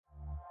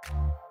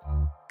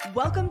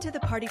Welcome to the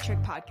Party Trick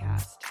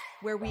Podcast,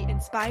 where we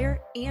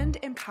inspire and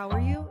empower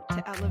you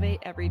to elevate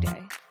every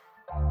day.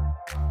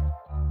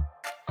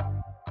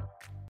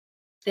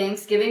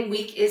 Thanksgiving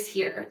week is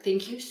here.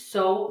 Thank you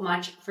so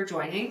much for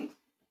joining.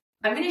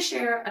 I'm going to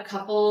share a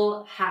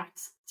couple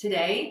hacks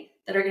today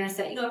that are going to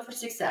set you up for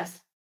success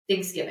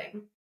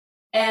Thanksgiving.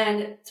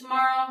 And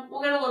tomorrow,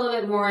 we'll get a little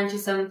bit more into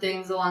some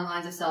things along the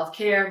lines of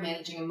self-care,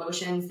 managing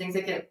emotions, things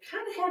that get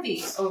kind of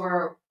heavy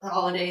over the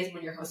holidays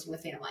when you're hosting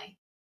with family.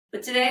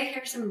 But today,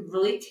 here's some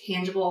really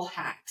tangible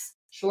hacks,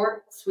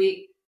 short,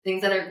 sweet,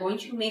 things that are going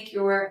to make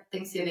your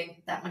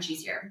Thanksgiving that much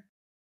easier.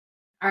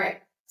 All right,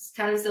 it's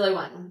kind of a silly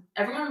one.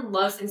 Everyone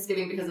loves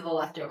Thanksgiving because of the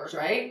leftovers,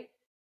 right?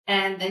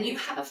 And then you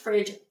have a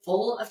fridge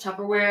full of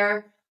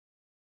Tupperware.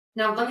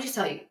 Now, let me just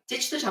tell you,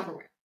 ditch the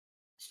Tupperware.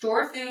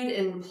 Store food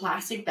in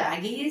plastic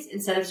baggies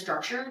instead of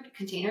structured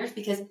containers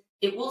because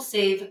it will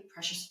save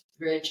precious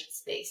fridge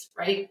space,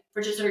 right?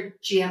 Fridges are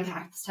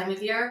jam-packed this time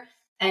of year,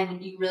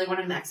 and you really want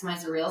to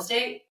maximize the real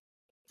estate.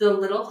 The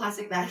little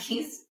plastic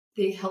baggies,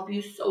 they help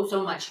you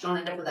so much. Don't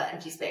end up with that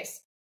empty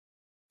space.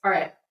 All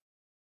right.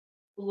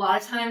 A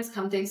lot of times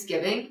come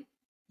Thanksgiving,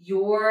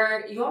 you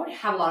already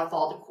have a lot of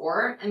fall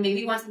decor and maybe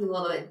you want something a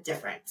little bit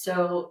different.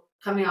 So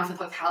coming off of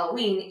like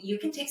Halloween, you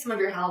can take some of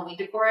your Halloween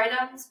decor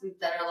items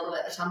that are a little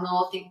bit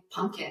autumnal, think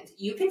pumpkins.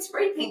 You can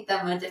spray paint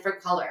them a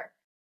different color.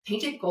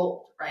 Paint it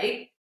gold,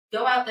 right?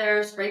 Go out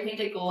there, spray paint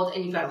it gold,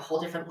 and you've got a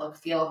whole different look,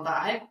 feel, and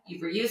vibe.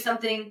 You've reused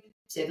something,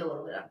 saved a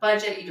little bit of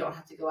budget. You don't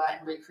have to go out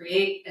and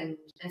recreate and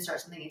start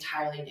something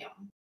entirely new.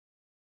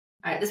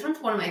 All right, this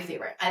one's one of my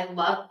favorite. I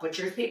love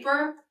butcher's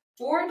paper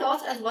for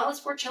adults as well as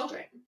for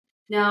children.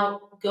 Now,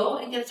 go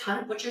and get a ton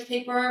of butcher's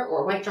paper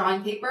or white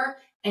drawing paper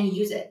and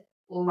use it.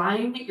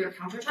 Line your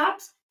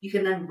countertops. You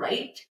can then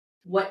write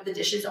what the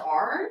dishes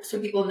are so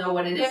people know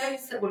what it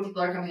is when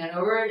people are coming on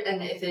over.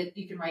 And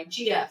you can write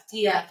GF,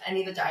 DF,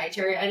 any of the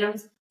dietary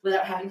items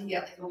without having to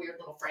get like a weird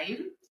little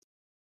frame.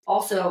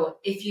 Also,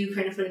 if you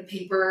kind of put a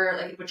paper,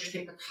 like a butcher's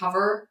paper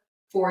cover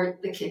for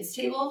the kids'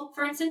 table,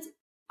 for instance,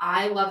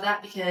 I love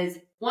that because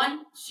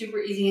one, super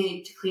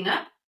easy to clean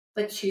up,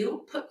 but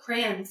two, put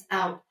crayons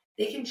out.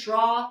 They can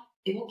draw,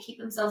 they will keep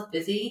themselves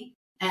busy,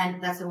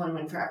 and that's a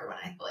win-win for everyone,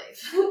 I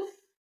believe.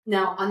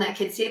 Now, on that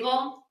kids'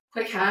 table,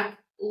 quick hack,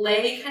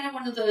 lay kind of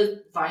one of those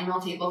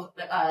vinyl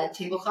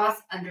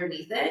tablecloths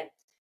underneath it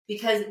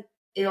because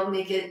it'll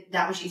make it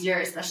that much easier,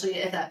 especially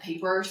if that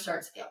paper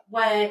starts to get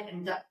wet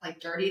and like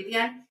dirty at the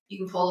end. You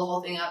can pull the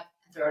whole thing up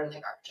and throw it in the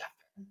garbage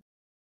after.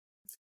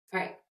 All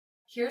right,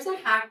 here's a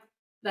hack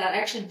that I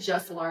actually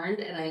just learned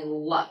and I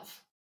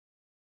love.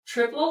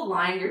 Triple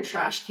line your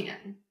trash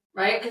can,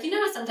 right? Like, you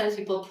know how sometimes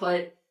people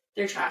put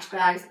their trash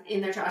bags in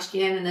their trash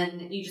can and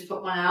then you just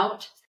put one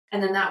out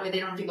and then that way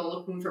they don't have to go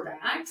looking for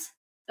bags.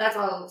 That's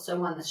also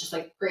one that's just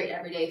like great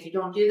every day. If you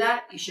don't do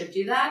that, you should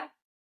do that.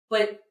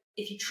 But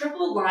if you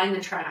triple line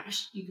the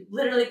trash, you could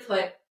literally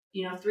put,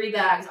 3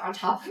 bags on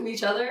top of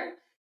each other,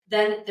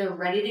 then they're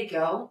ready to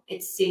go.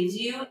 It saves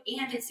you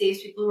and it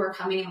saves people who are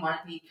coming and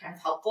want to be kind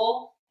of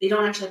helpful. They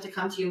don't actually have to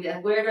come to you and be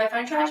like, where do I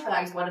find trash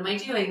bags? What am I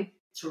doing?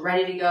 It's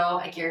ready to go.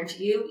 I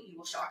guarantee you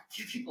will shock a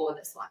few people with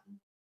this one.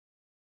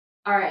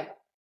 All right.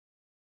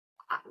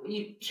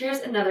 Here's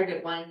another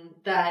good one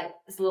that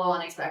is a little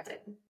unexpected.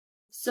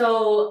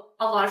 So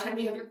a lot of times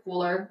you have your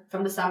cooler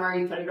from the summer,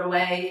 you put it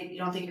away, you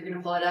don't think you're going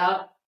to pull it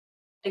out.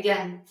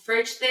 Again,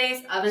 fridge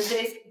space, oven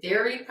space,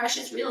 very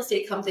precious real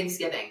estate come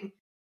Thanksgiving.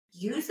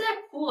 Use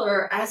that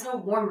cooler as a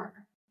warmer.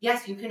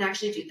 Yes, you can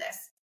actually do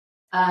this.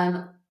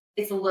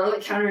 It's a little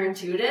bit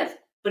counterintuitive,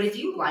 but if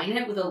you line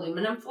it with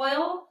aluminum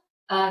foil,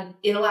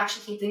 it'll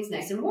actually keep things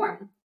nice and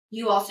warm.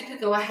 You also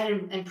could go ahead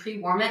and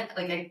pre-warm it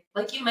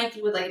like you might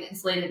do with like an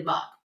insulated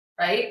mug,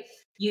 right?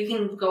 You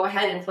can go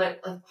ahead and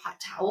put like hot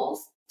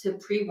towels to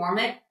pre-warm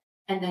it,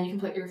 and then you can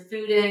put your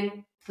food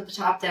in, put the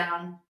top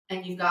down,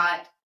 and you've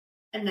got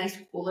a nice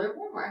cooler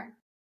warmer.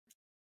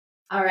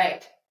 All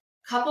right,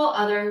 couple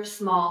other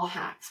small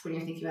hacks when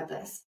you're thinking about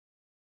this.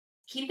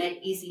 Keep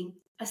it easy.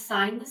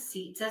 Assign the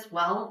seats as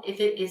well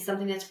if it is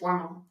something that's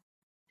formal.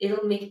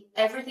 It'll make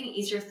everything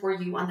easier for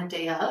you on the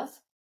day of.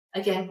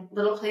 Again,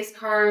 little place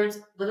cards,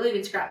 literally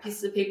even scrap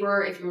pieces of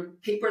paper. If you were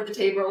paper at the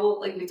table,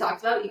 like we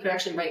talked about, you could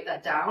actually write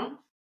that down.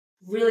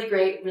 Really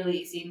great, really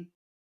easy.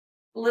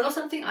 A little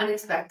something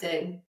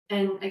unexpected.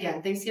 And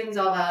again, Thanksgiving is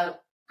all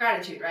about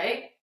gratitude,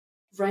 right?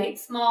 Write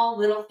small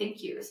little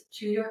thank yous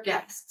to your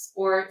guests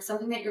or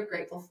something that you're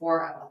grateful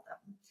for about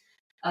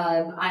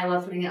them. I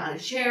love putting it on a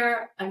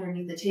chair,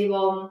 underneath the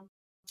table,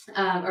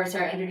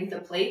 underneath the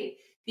plate,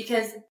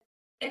 because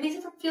it makes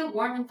it feel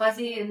warm and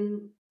fuzzy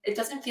and it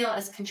doesn't feel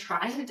as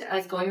contrived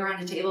as going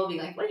around a table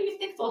being like, what are you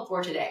thankful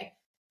for today?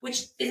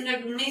 Which is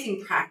an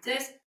amazing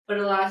practice, but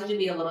it allows you to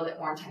be a little bit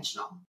more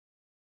intentional.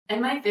 And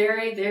my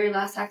very, very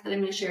last hack that I'm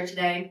going to share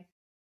today,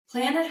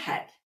 plan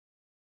ahead.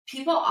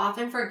 People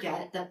often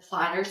forget that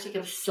platters take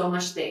up so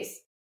much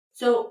space.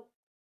 So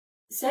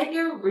set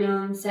your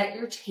room, set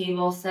your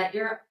table, set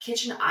your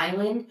kitchen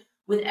island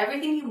with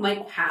everything you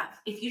might have.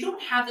 If you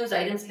don't have those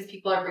items because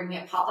people are bringing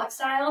it potluck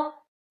style,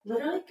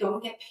 literally go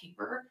and get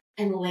paper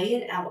and lay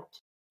it out.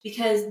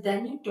 because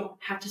then you don't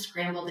have to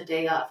scramble the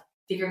day of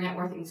figuring out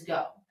where things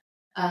go.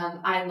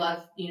 I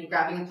love,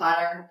 grabbing a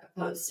platter, a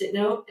Post-it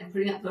note, and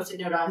putting that Post-it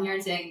note on here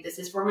and saying, this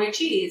is for my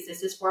cheese,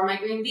 this is for my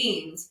green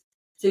beans.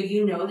 So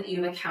you know that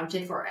you've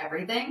accounted for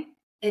everything.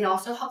 It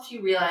also helps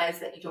you realize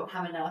that you don't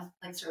have enough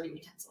serving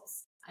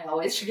utensils. I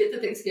always forget the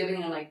Thanksgiving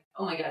and I'm like,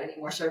 oh my God, I need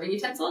more serving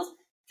utensils.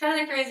 Kind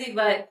of crazy,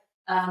 but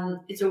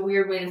it's a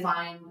weird way to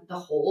find the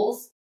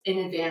holes in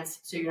advance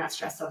so you're not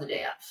stressed on the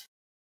day of.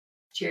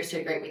 Cheers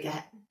to a great week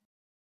ahead.